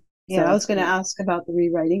 So, I was going to ask about the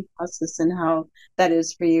rewriting process and how that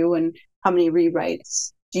is for you, and how many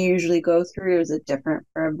rewrites do you usually go through? Or is it different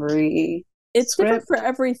for every It's script? different for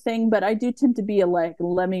everything, but I do tend to be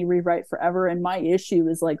let me rewrite forever. And my issue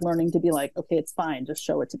is like learning to be like, okay, it's fine. Just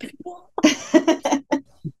show it to people.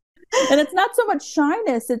 And it's not so much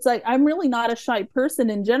shyness. It's like, I'm really not a shy person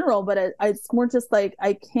in general, but it's more just like,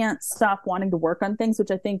 I can't stop wanting to work on things, which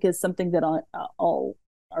I think is something that all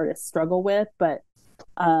artists struggle with. But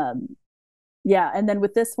and then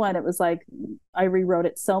with this one, it was like, I rewrote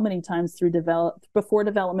it so many times before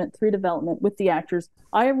development, through development with the actors.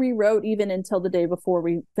 I rewrote even until the day before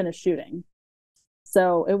we finished shooting.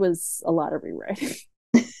 So it was a lot of rewriting.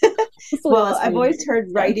 Well, I've always heard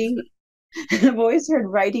writing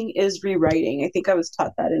is rewriting. I think I was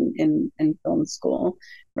taught that in film school.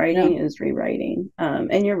 Writing is rewriting.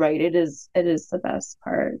 And you're right, it is the best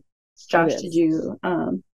part. Josh, did you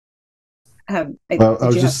have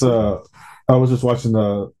I was just watching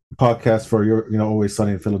the podcast for your Always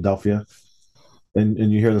Sunny in Philadelphia. And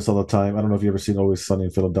you hear this all the time. I don't know if you ever seen Always Sunny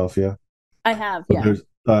in Philadelphia. I have, but there's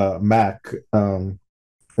Mac.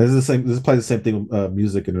 This is probably the same thing with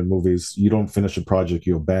music and in movies. You don't finish a project,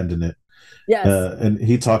 you abandon it. Yes. And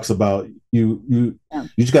he talks about you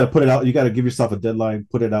just got to put it out. You got to give yourself a deadline,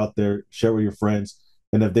 put it out there, share with your friends.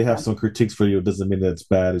 And if they have some critiques for you, it doesn't mean that it's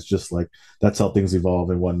bad. It's just like, that's how things evolve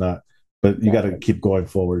and whatnot. But you got to keep going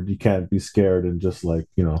forward. You can't be scared and just like,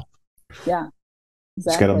 Yeah. Exactly.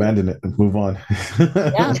 Just got to abandon it and move on.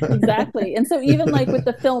 Yeah, exactly. And so even like with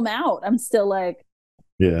the film out, I'm still like,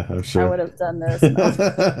 yeah, I'm sure I would have done this.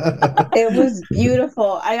 It was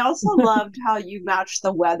beautiful. I also loved how you matched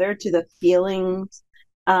the weather to the feelings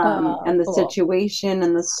and the situation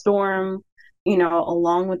and the storm,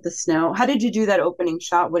 along with the snow. How did you do that opening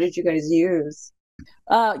shot? What did you guys use?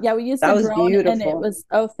 We used a drone, beautiful. And it was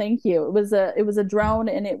thank you. It was a drone,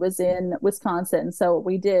 and it was in Wisconsin. So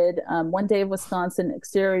we did one day of Wisconsin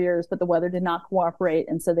exteriors, but the weather did not cooperate,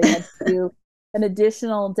 and so they had to do an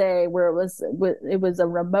additional day where it was a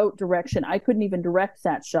remote direction. I couldn't even direct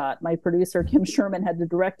that shot. My producer Kim Sherman had to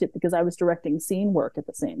direct it because I was directing scene work at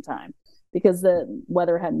the same time because the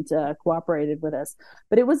weather hadn't cooperated with us.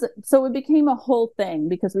 But it became a whole thing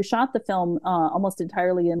because we shot the film almost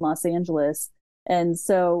entirely in Los Angeles. And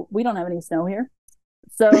so we don't have any snow here.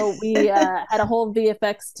 So we had a whole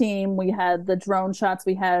VFX team. We had the drone shots.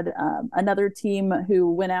 We had another team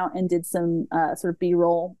who went out and did some sort of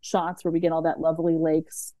B-roll shots where we get all that lovely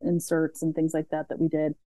lakes inserts and things like that we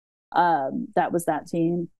did. That was that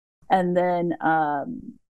team. And then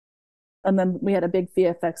we had a big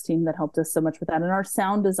VFX team that helped us so much with that. And our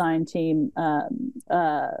sound design team,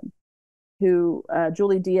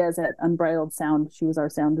 Julie Diaz at Unbridled Sound, she was our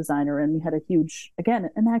sound designer, and we had a huge, again,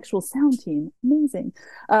 an actual sound team, amazing,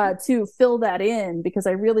 to fill that in because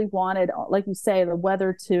I really wanted, like you say, the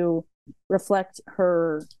weather to reflect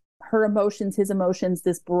her emotions, his emotions,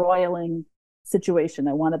 this broiling situation.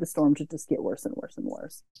 I wanted the storm to just get worse and worse and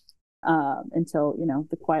worse until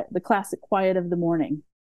the classic quiet of the morning.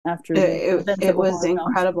 After it was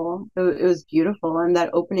incredible. It was beautiful, and that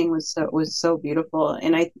opening was so beautiful.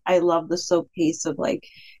 And I love the slow pace of like,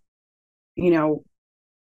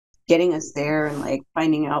 getting us there and like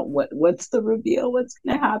finding out what's the reveal, what's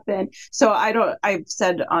going to happen. So I've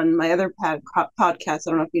said on my other podcast,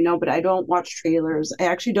 I don't know if you know, but I don't watch trailers. I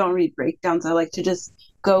actually don't read breakdowns. I like to just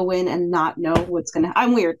go in and not know what's going to,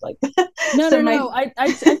 I'm weird like that. No.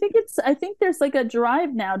 I think there's like a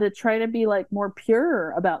drive now to try to be like more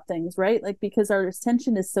pure about things, right? Like, because our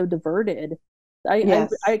attention is so diverted.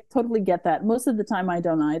 I totally get that. Most of the time I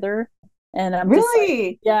don't either. And I'm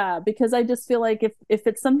really, just like, because I just feel like if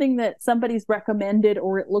it's something that somebody's recommended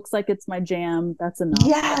or it looks like it's my jam, that's enough.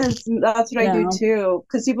 Yes, that's what I do too.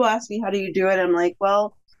 Because people ask me, how do you do it? I'm like,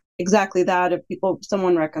 well, exactly that. If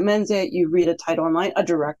someone recommends it, you read a title online, a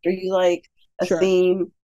director you like, a theme.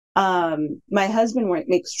 My husband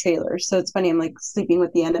makes trailers, so it's funny. I'm like sleeping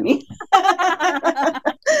with the enemy.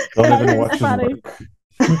 Don't even watch his work.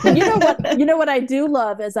 You know what I do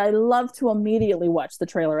love is I love to immediately watch the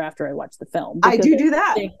trailer after I watch the film. I do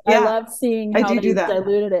that. I love seeing how they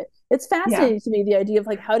diluted it. It's fascinating to me, the idea of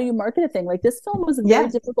like, how do you market a thing? Like this film was a very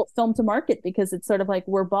difficult film to market because it's sort of like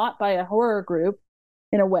we're bought by a horror group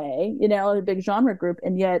in a way, a big genre group.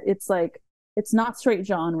 And yet it's like, it's not straight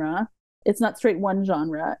genre. It's not straight one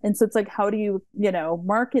genre. And so it's like, how do you,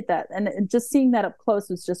 market that? And just seeing that up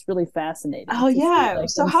close was just really fascinating. Oh yeah.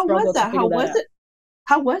 So how was that?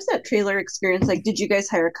 How was that trailer experience? Like, did you guys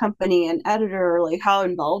hire a company, an editor? Or like, how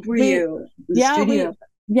involved were you? We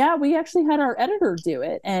actually had our editor do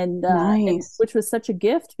it, and which was such a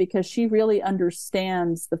gift because she really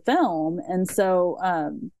understands the film, and so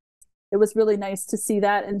it was really nice to see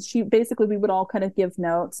that. And we would all kind of give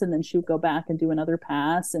notes, and then she would go back and do another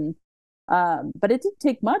pass, and but it didn't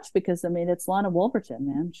take much because it's Lana Wolverton,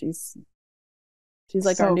 man. She's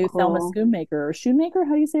like so our new Thelma Schoonmaker.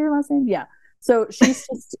 How do you say her last name? Yeah. So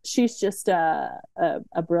she's just a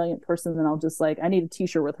brilliant person, and I'll just like, I need a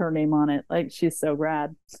t-shirt with her name on it. Like, she's so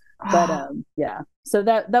rad. But so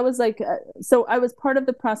that was like, so I was part of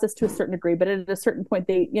the process to a certain degree, but at a certain point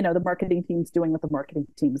the marketing team's doing what the marketing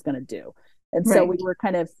team is going to do. And so we were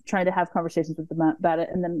kind of trying to have conversations with them about it.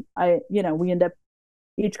 And then we end up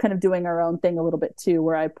each kind of doing our own thing a little bit too,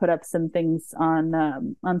 where I put up some things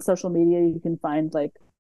on social media. You can find like,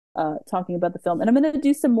 talking about the film, and I'm going to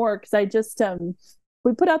do some more because I just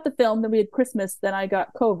we put out the film, then we had Christmas, then I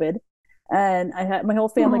got COVID, and I had my whole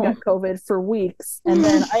family got COVID for weeks, and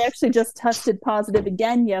then I actually just tested positive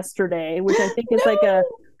again yesterday, which I think is like a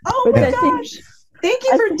gosh. Thank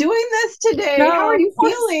you for doing this today. How are you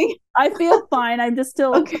feeling? I feel fine. I'm just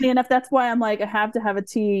still okay enough. That's why I'm like, I have to have a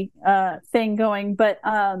tea thing going, but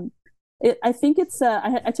I think it's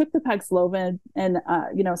I took the Paxlovid, and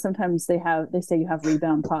sometimes they say you have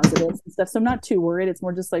rebound positives and stuff, so I'm not too worried. It's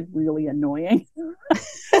more just like really annoying.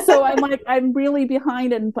 So I'm like, I'm really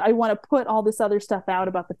behind, and I want to put all this other stuff out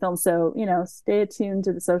about the film, so stay attuned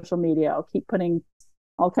to the social media. I'll keep putting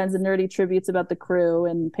all kinds of nerdy tributes about the crew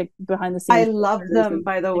and pick behind the scenes. I love them,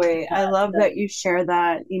 by the way. I love that you share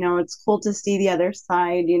that. It's cool to see the other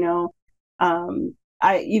side.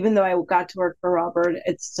 Even though I got to work for Robert,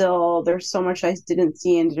 it's still, there's so much I didn't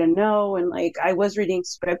see and didn't know. And like, I was reading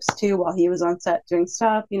scripts too while he was on set doing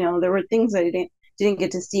stuff. There were things I didn't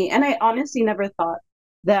get to see. And I honestly never thought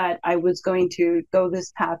that I was going to go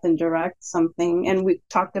this path and direct something. And we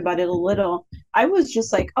talked about it a little. I was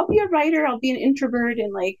just like, I'll be a writer, I'll be an introvert,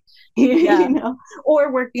 and like,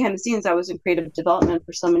 or work behind the scenes. I was in creative development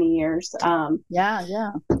for so many years.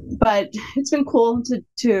 But it's been cool to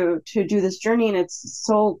do this journey, and it's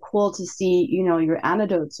so cool to see, your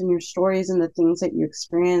anecdotes and your stories and the things that you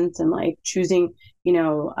experience, and like choosing,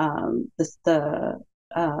 oh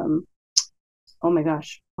my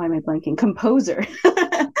gosh, why am I blanking? Composer.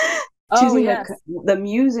 Choosing the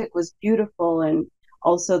music was beautiful, and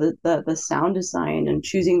also the sound design, and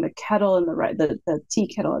choosing the kettle and the tea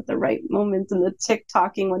kettle at the right moments, and the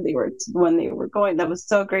tick-tocking when they were going. That was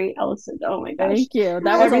so great, Allison. Oh my gosh. Thank you.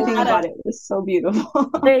 Everything about it was so beautiful.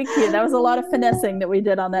 Thank you. That was a lot of finessing that we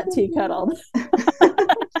did on that tea kettle.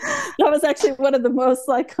 That was actually one of the most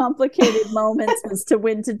like complicated moments, was to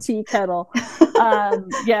win to tea kettle.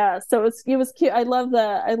 So it was cute. I love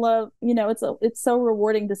it's so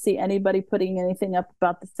rewarding to see anybody putting anything up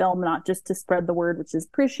about the film, not just to spread the word, which is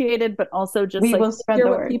appreciated, but also just hear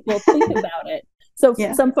what people think about it. So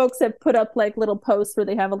some folks have put up like little posts where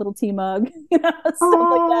they have a little tea mug, stuff like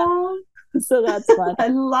that. So that's fun. I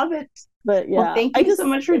love it. But thank you so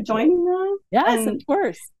much for joining us. Yes, of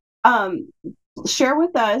course. Share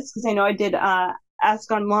with us, because I know I did ask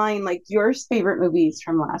online, like your favorite movies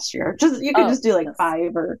from last year. You could just do like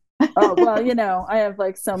 5 or. Oh well, I have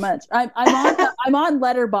like so much. I'm on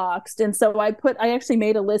Letterboxd, and so I actually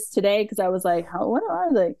made a list today because I was like, what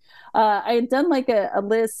are they? I had done like a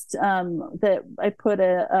list that I put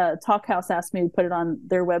a Talkhouse asked me to put it on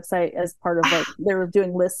their website as part of like they were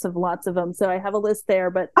doing lists of lots of them. So I have a list there,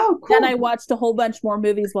 but then I watched a whole bunch more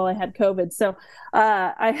movies while I had COVID. So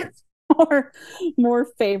I have more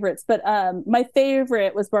favorites, but my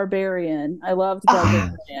favorite was Barbarian. I loved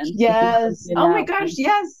Barbarian. Yes. Oh my gosh,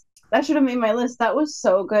 yes. that should have made my list. That was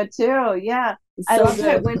so good too. Yeah. I love how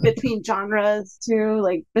it went between genres too,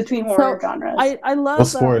 like between horror genres. I love no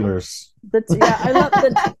spoilers. I love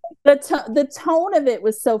the tone of it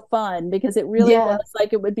was so fun because it really was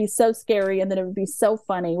like it would be so scary and then it would be so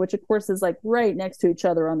funny, which of course is like right next to each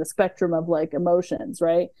other on the spectrum of like emotions,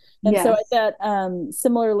 right? And so I thought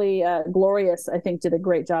similarly Glorious I think did a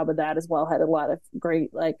great job of that as well. Had a lot of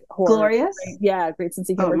great like horror. Glorious? Great sense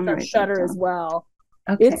of humor. Shudder as well.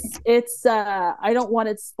 Okay. It's I don't want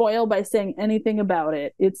to spoil by saying anything about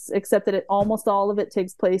it. It's except that almost all of it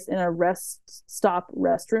takes place in a rest stop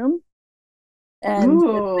restroom. And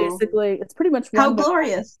it's pretty much how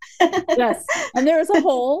glorious. Yes. And there's a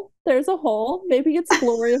hole. Maybe it's a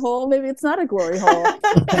glory hole, maybe it's not a glory hole.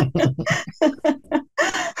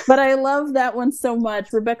 But I love that one so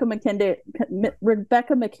much. Rebecca McKendry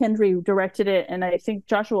directed it, and I think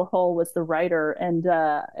Joshua Hull was the writer, and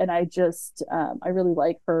I just I really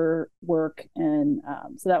like her work, and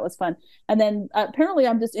so that was fun. And then apparently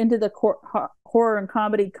I'm just into the horror and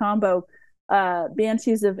comedy combo.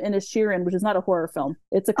 Banshees of Inisherin, which is not a horror film.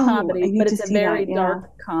 It's a comedy, but it's a very dark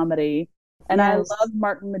comedy. And I love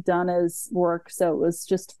Martin McDonagh's work, so it was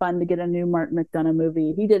just fun to get a new Martin McDonagh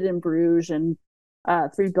movie. He did In Bruges and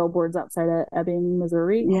 3 Billboards Outside of Ebbing,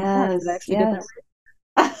 Missouri. Yes, get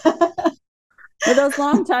that right? Those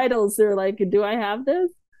long titles, they're like, do I have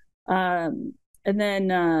this? And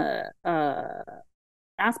then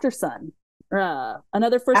After Sun,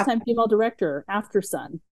 another first-time female director, After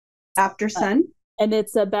Sun. After Sun, and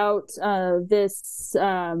it's about this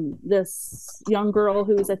young girl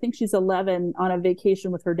who's I think she's 11 on a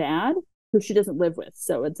vacation with her dad, who she doesn't live with.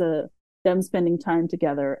 So it's them spending time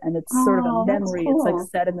together, and it's sort of a memory. Cool. It's like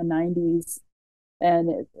set in the 90s,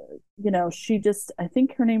 and she just I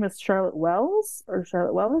think her name is Charlotte Wells,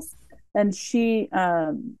 and she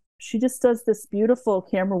just does this beautiful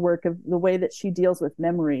camera work of the way that she deals with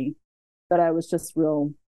memory that I was just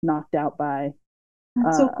real knocked out by.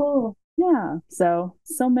 That's so cool. Yeah. So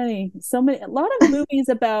many, a lot of movies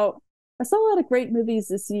about, I saw a lot of great movies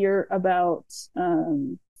this year about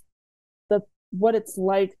what it's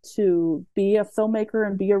like to be a filmmaker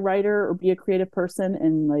and be a writer or be a creative person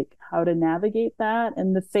and like how to navigate that.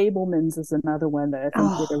 And The Fabelmans is another one that I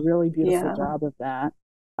think did a really beautiful job of that.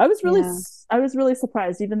 I was really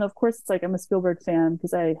surprised, even though of course it's like I'm a Spielberg fan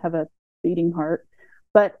because I have a beating heart,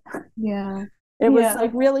 but it was like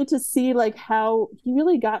really to see like how he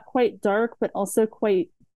really got quite dark, but also quite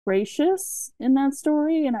gracious in that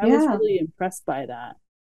story. And I was really impressed by that.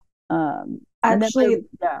 Actually,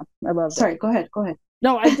 I love it. Sorry, go ahead.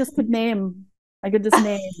 No, I could just name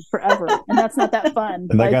forever, and that's not that fun.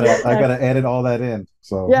 And I gotta edit all that in.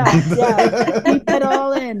 So keep it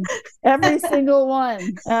all in, every single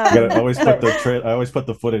one. I always put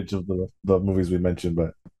the footage of the movies we mentioned,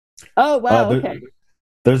 but okay.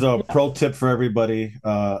 There's a pro tip for everybody.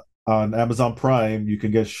 On Amazon Prime, you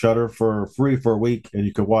can get Shudder for free for a week, and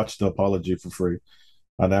you can watch The Apology for free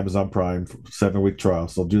on Amazon Prime for 7-week trial.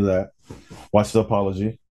 So do that. Watch The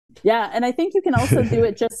Apology. Yeah, and I think you can also do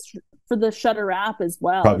it just for the Shudder app as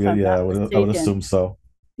well. Probably, I would assume so.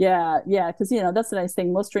 Yeah, because that's the nice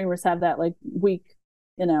thing. Most streamers have that like week,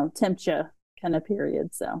 tempt you kind of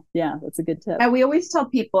period. So that's a good tip. And we always tell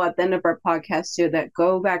people at the end of our podcast too that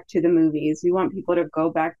go back to the movies. We want people to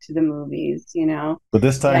go back to the movies, But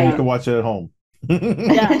this time you can watch it at home. At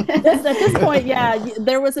this point,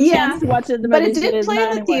 there was a chance to watch it at the movies. But it did play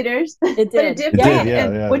in the theaters. It did. But it did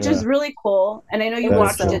play, which is really cool. And I know you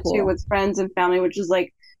watched it too with friends and family, which is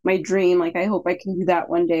like my dream. Like I hope I can do that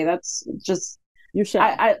one day. That's just you should.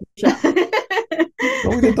 Well,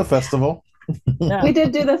 we did the festival. We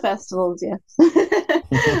did do the festivals, yes.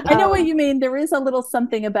 I know what you mean. There is a little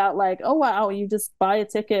something about like, oh wow, you just buy a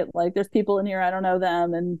ticket. Like there's people in here, I don't know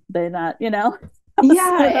them, and they not,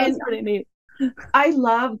 that's pretty neat. I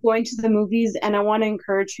love going to the movies, and I want to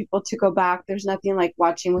encourage people to go back. There's nothing like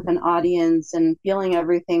watching with an audience and feeling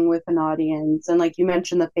everything with an audience. And like you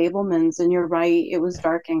mentioned, The Fabelmans, and you're right, it was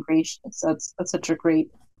dark and gracious. That's such a great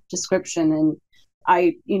description. And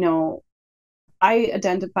I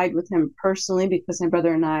identified with him personally because my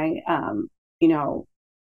brother and I,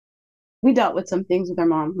 we dealt with some things with our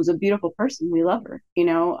mom, who's a beautiful person. We love her,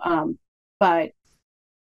 but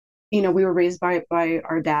we were raised by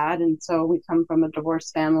our dad, and so we come from a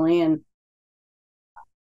divorced family, and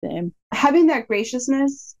having that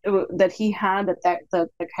graciousness that he had, that the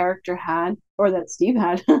character had, or that Steve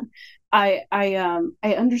had, I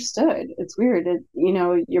understood. It's weird.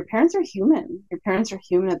 Your parents are human. Your parents are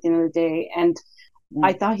human at the end of the day, and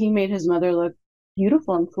I thought he made his mother look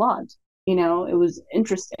beautiful and flawed. it was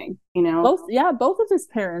interesting. Both of his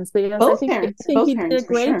parents, because I think he did a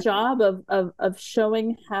great job of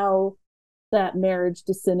showing how that marriage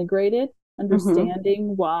disintegrated,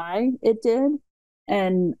 understanding why it did,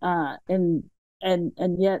 and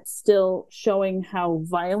yet still showing how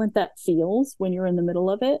violent that feels when you're in the middle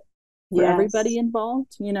of it for everybody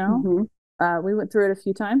involved. We went through it a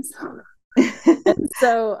few times.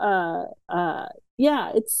 So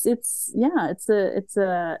it's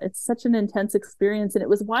such an intense experience, and it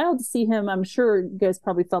was wild to see him. I'm sure you guys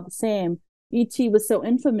probably felt the same. E.T. was so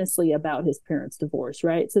infamously about his parents' divorce,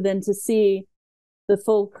 right? So then to see the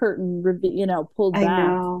full curtain, pulled back. I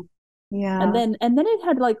know. Yeah. And then it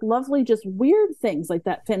had like lovely, just weird things, like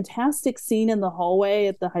that fantastic scene in the hallway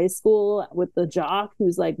at the high school with the jock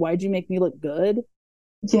who's like, "Why'd you make me look good?"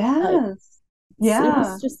 Yes. It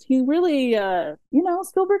was just, he really,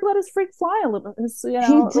 Spielberg let his freak fly a little, he did.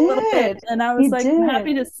 A little bit, and I was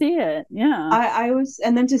happy to see it. Yeah, I was,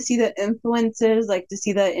 and then to see the influences, like to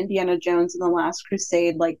see the Indiana Jones and the Last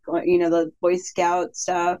Crusade, like the Boy Scout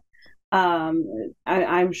stuff.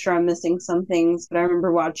 I'm sure I'm missing some things, but I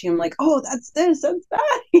remember watching him like, oh, that's this, that's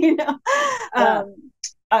that,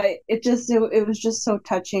 it was just so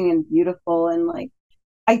touching and beautiful, and like,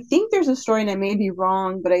 I think there's a story, and I may be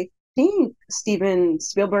wrong, but I think Steven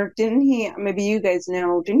Spielberg, maybe you guys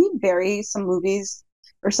know, didn't he bury some movies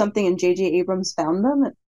or something, and J.J. Abrams found them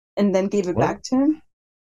and then gave it back to him?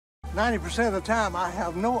 90% of the time, I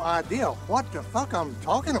have no idea what the fuck I'm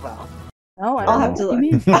talking about. Oh, I'll have to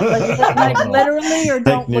look. like literally, or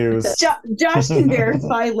don't news. Look at Josh can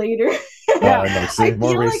verify later. See,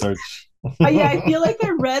 more research. I feel like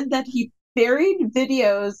I read that he buried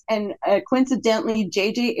videos, and coincidentally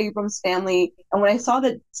J.J. Abrams' family, and when I saw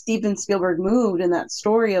that Steven Spielberg moved in that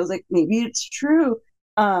story, I was like, maybe it's true,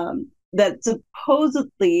 that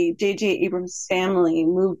supposedly J.J. Abrams' family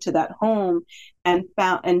moved to that home and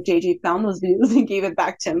J.J. found those videos and gave it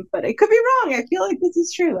back to him, but I could be wrong. I feel like this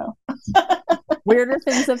is true though. Weirder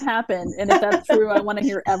things have happened, and if that's true, I want to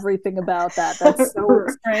hear everything about that. That's so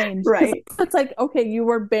strange, right? It's like, okay, you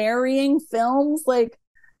were burying films, like,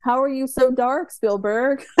 how are you so dark,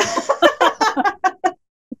 Spielberg?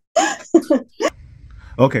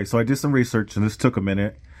 Okay, so I did some research, and this took a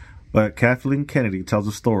minute, but Kathleen Kennedy tells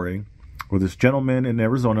a story where this gentleman in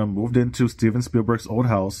Arizona moved into Steven Spielberg's old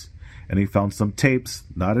house, and he found some tapes,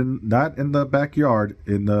 not in the backyard,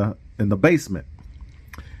 in the basement.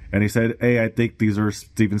 And he said, "Hey, I think these are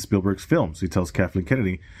Steven Spielberg's films." He tells Kathleen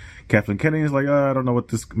Kennedy. Kathleen Kennedy is like, I don't know what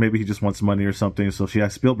this, maybe he just wants money or something. So she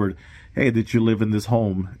asked Spielberg, "Hey, did you live in this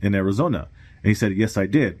home in Arizona?" And he said, "Yes, I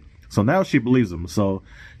did." So now she believes him. So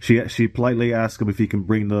she politely asks him if he can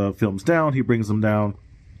bring the films down. He brings them down.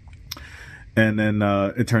 And then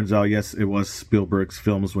it turns out, yes, it was Spielberg's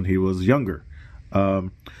films when he was younger.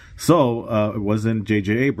 So it wasn't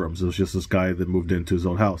J.J. Abrams. It was just this guy that moved into his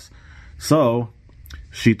old house. So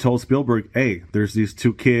she told Spielberg, "Hey, there's these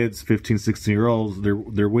two kids, 15, 16-year-olds.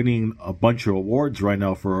 They're winning a bunch of awards right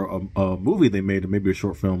now for a movie they made, maybe a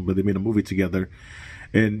short film, but they made a movie together.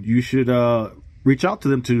 And you should reach out to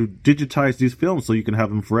them to digitize these films so you can have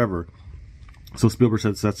them forever." So Spielberg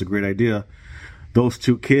says that's a great idea. Those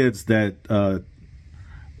two kids that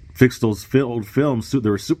fixed those old films, they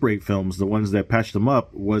were Super 8 films, the ones that patched them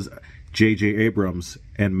up, was J.J. Abrams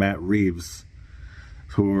and Matt Reeves,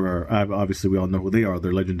 who are, obviously we all know who they are.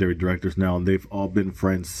 They're legendary directors now, and they've all been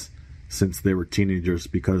friends since they were teenagers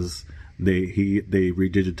because they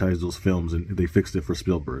redigitized those films and they fixed it for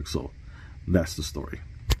Spielberg. So that's the story.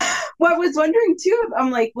 Well, I was wondering too, I'm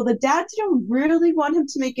like, well, the dad didn't really want him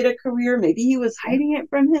to make it a career. Maybe he was hiding it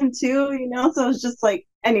from him too, So I was just like,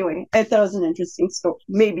 anyway, I thought it was an interesting story.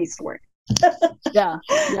 Yeah.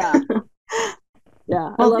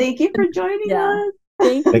 Well, thank you for joining us.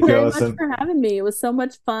 Thank you very much for having me. It was so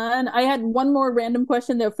much fun. I had one more random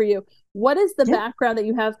question though for you. What is the background that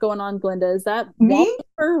you have going on, Glenda? Is that me?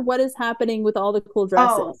 Wallpaper? What is happening with all the cool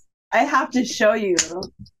dresses? Oh, I have to show you.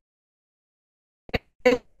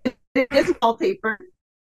 It is wallpaper.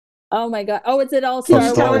 Oh my god! Oh, is it all Star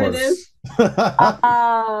Wars? It is.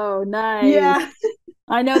 Oh, nice. Yeah,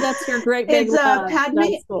 I know that's your great big. It's Padme.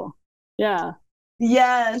 That's cool. Yeah.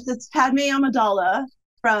 Yes, it's Padme Amidala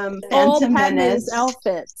from Phantom Menace.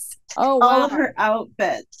 Outfits. Oh, wow. All of her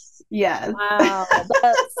outfits. Yes. Wow,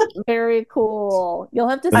 that's very cool. You'll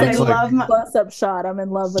have to send me a close-up shot. I'm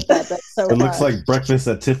in love with that. That's so. It looks like breakfast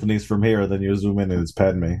at Tiffany's from here. Then you zoom in and it's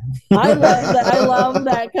Padme. I love that. I love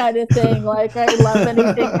that kind of thing. Like I love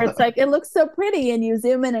anything where it's like it looks so pretty, and you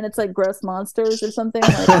zoom in and it's like gross monsters or something.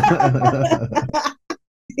 Like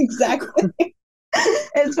exactly.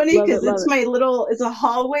 It's funny because it's a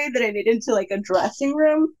hallway that I made into like a dressing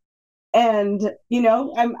room. And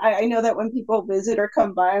I know that when people visit or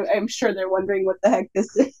come by, I'm sure they're wondering what the heck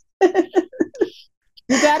this is.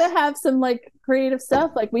 You gotta have some like creative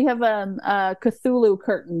stuff. Like we have Cthulhu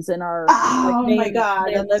curtains in our my god,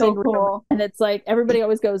 that's so cool. Room. And it's like everybody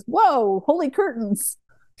always goes, "Whoa, holy curtains!"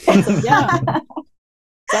 Like, yeah,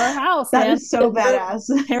 it's our house. That is so badass.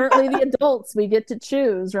 Apparently, the adults we get to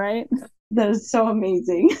choose, right? That is so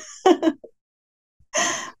amazing.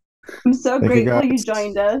 I'm so grateful you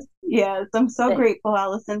joined us. Yes, I'm so grateful,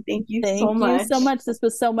 Alison. Thank you so much. Thank you so much. This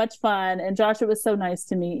was so much fun. And Josh, it was so nice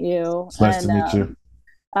to meet you. It's nice to meet you.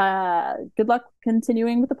 Good luck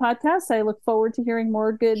continuing with the podcast. I look forward to hearing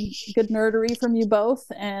more good nerdery from you both.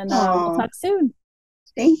 And we'll talk soon.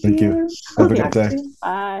 Thank you. Have a good day.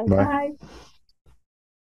 Bye. Bye.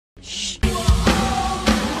 Bye.